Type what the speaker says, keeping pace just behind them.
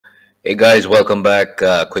Hey guys, welcome back.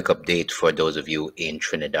 Quick update for those of you in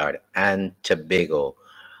Trinidad and Tobago.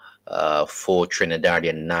 Four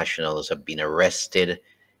Trinidadian nationals have been arrested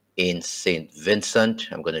in St. Vincent.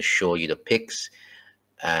 I'm going to show you the pics,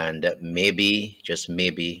 and maybe, just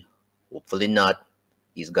maybe, hopefully not,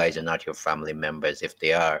 these guys are not your family members. If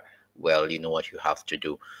they are, well, you know what you have to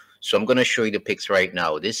do. So I'm going to show you the pics right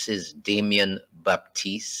now. This is Damian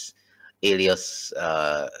Baptiste, alias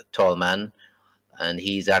Tallman, and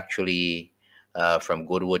he's actually from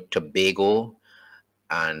Goodwood, Tobago,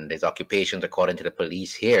 and his occupations, according to the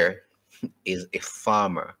police here, is a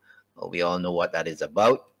farmer. Well, we all know what that is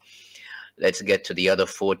about. Let's get to the other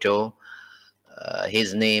photo.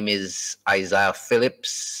 His name is Isaiah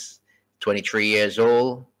Phillips, 23 years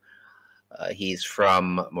old. He's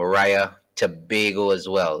from Mariah, Tobago as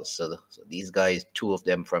well. So these guys, two of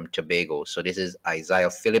them from Tobago. So this is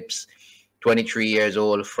Isaiah Phillips, 23 years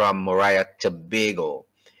old from Mariah, Tobago.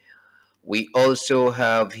 We also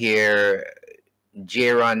have here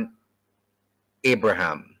Jayron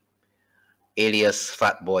Abraham, alias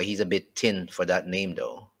Fat Boy. He's a bit thin for that name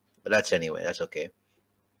though, but that's okay.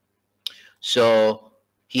 So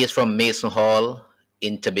he is from Mason Hall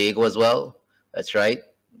in Tobago as well. That's right,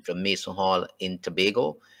 from Mason Hall in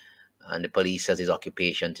Tobago. And the police says his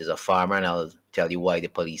occupation is a farmer, and I'll tell you why the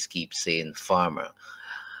police keep saying farmer.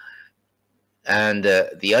 And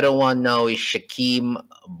the other one now is Shaqkeim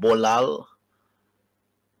Bolah.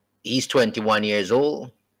 He's 21 years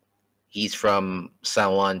old. He's from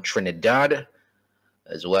San Juan, Trinidad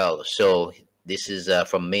as well. So this is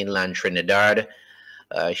from mainland Trinidad.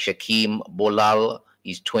 Shaqkeim Bolah,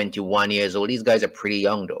 he's 21 years old. These guys are pretty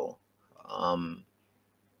young though.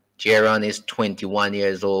 Jayron is 21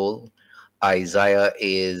 years old. Isaiah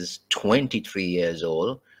is 23 years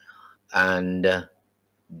old. And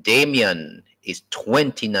Damian is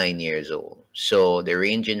 29 years old. So they're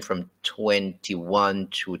ranging from 21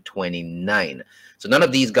 to 29. So none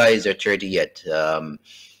of these guys are 30 yet. And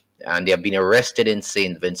they have been arrested in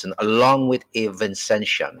St. Vincent along with a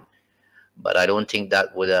Vincentian. But I don't think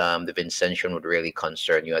that would the Vincentian would really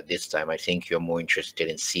concern you at this time. I think you're more interested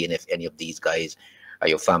in seeing if any of these guys are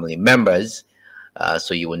your family members.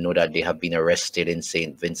 So you will know that they have been arrested in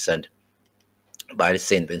St. Vincent by the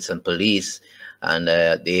St. Vincent police, and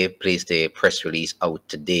they placed a press release out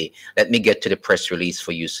today. Let me get to the press release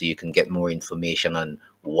for you so you can get more information on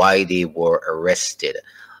why they were arrested.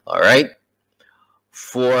 All right.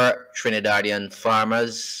 Four Trinidadian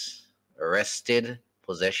farmers arrested,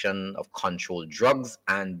 possession of controlled drugs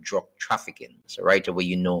and drug trafficking. So right away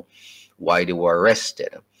you know why they were arrested.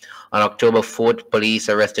 On October 4th, police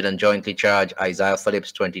arrested and jointly charged Isaiah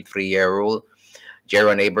Phillips, 23-year-old,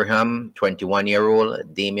 Jayron Abraham,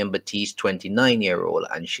 21-year-old, Damian Baptiste, 29-year-old,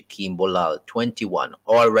 and Shaqkeim Bolah, 21,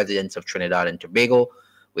 all residents of Trinidad and Tobago,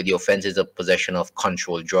 with the offenses of possession of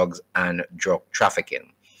controlled drugs and drug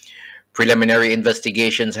trafficking. Preliminary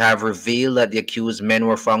investigations have revealed that the accused men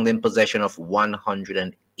were found in possession of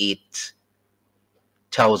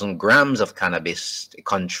 108,000 grams of cannabis, a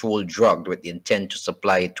controlled drug, with the intent to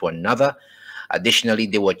supply it to another. Additionally,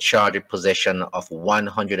 they were charged with possession of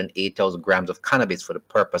 108,000 grams of cannabis for the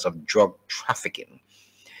purpose of drug trafficking.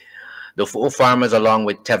 The four farmers, along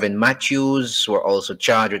with Tevin Matthews, were also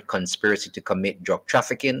charged with conspiracy to commit drug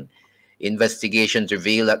trafficking. Investigations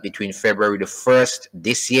reveal that between February the 1st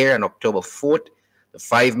this year and October 4th, the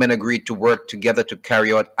five men agreed to work together to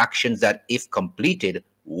carry out actions that, if completed,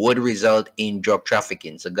 would result in drug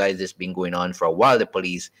trafficking. So guys, this has been going on for a while. The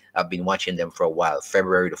police have been watching them for a while.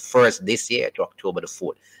 February the 1st this year to October the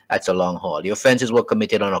 4th. That's a long haul. The offenses were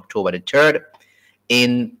committed on October the 3rd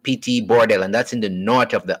in PT Bordel, and that's in the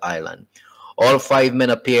north of the island. All five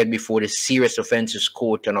men appeared before the serious offenses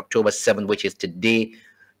court on October 7th, which is today,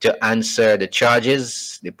 to answer the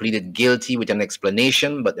charges. They pleaded guilty with an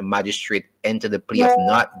explanation, but the magistrate entered the plea of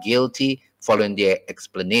not guilty following their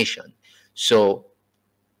explanation. So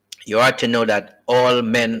you are to know that all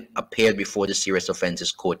men appeared before the serious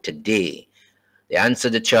offenses court today. They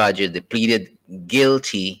answered the charges. They pleaded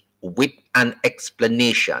guilty with an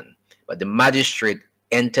explanation, but the magistrate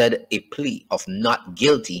entered a plea of not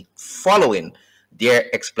guilty following their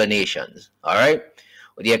explanations. All right.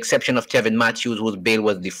 With the exception of Tevin Matthews, whose bail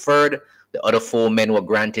was deferred, the other four men were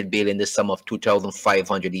granted bail in the sum of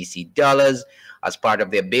 2,500 EC dollars. As part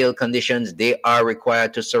of their bail conditions, they are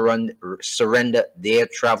required to surrender their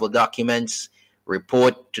travel documents,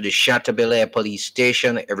 report to the Shaqkeim police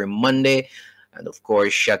station every Monday. And of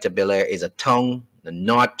course, Shaqkeim is a town in the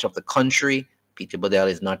north of the country. Peter Bodell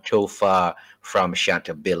is not too far from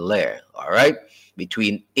Shaqkeim. All right.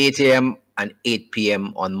 Between 8 a.m. and 8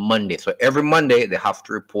 p.m. on Monday. So every Monday, they have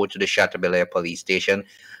to report to the Shaqkeim police station,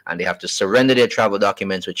 and they have to surrender their travel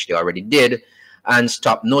documents, which they already did. And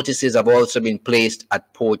stop notices have also been placed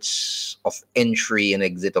at ports of entry and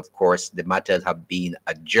exit. Of course, the matters have been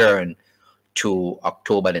adjourned to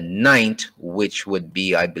October the 9th, which would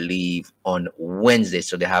be, I believe, on Wednesday.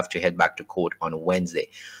 So they have to head back to court on Wednesday.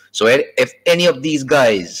 So if any of these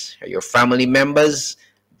guys are your family members,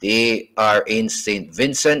 they are in St.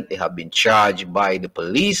 Vincent. They have been charged by the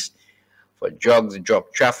police for drugs,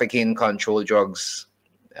 drug trafficking, controlled drugs.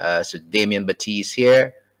 So Damian Baptiste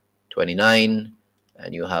here, 29,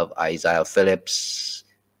 and you have Isaiah Phillips.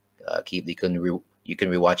 You can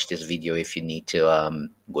rewatch this video if you need to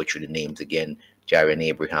go through the names again. Jayron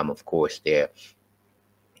Abraham, of course, there,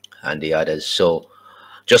 and the others. So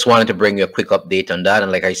just wanted to bring you a quick update on that.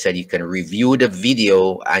 And like I said, you can review the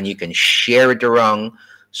video and you can share it around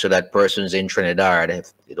so that persons in Trinidad,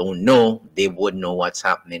 if they don't know, they would know what's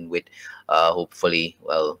happening with hopefully,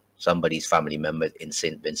 well, somebody's family member in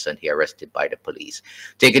St. Vincent here arrested by the police.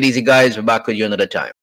 Take it easy, guys. We're back with you another time.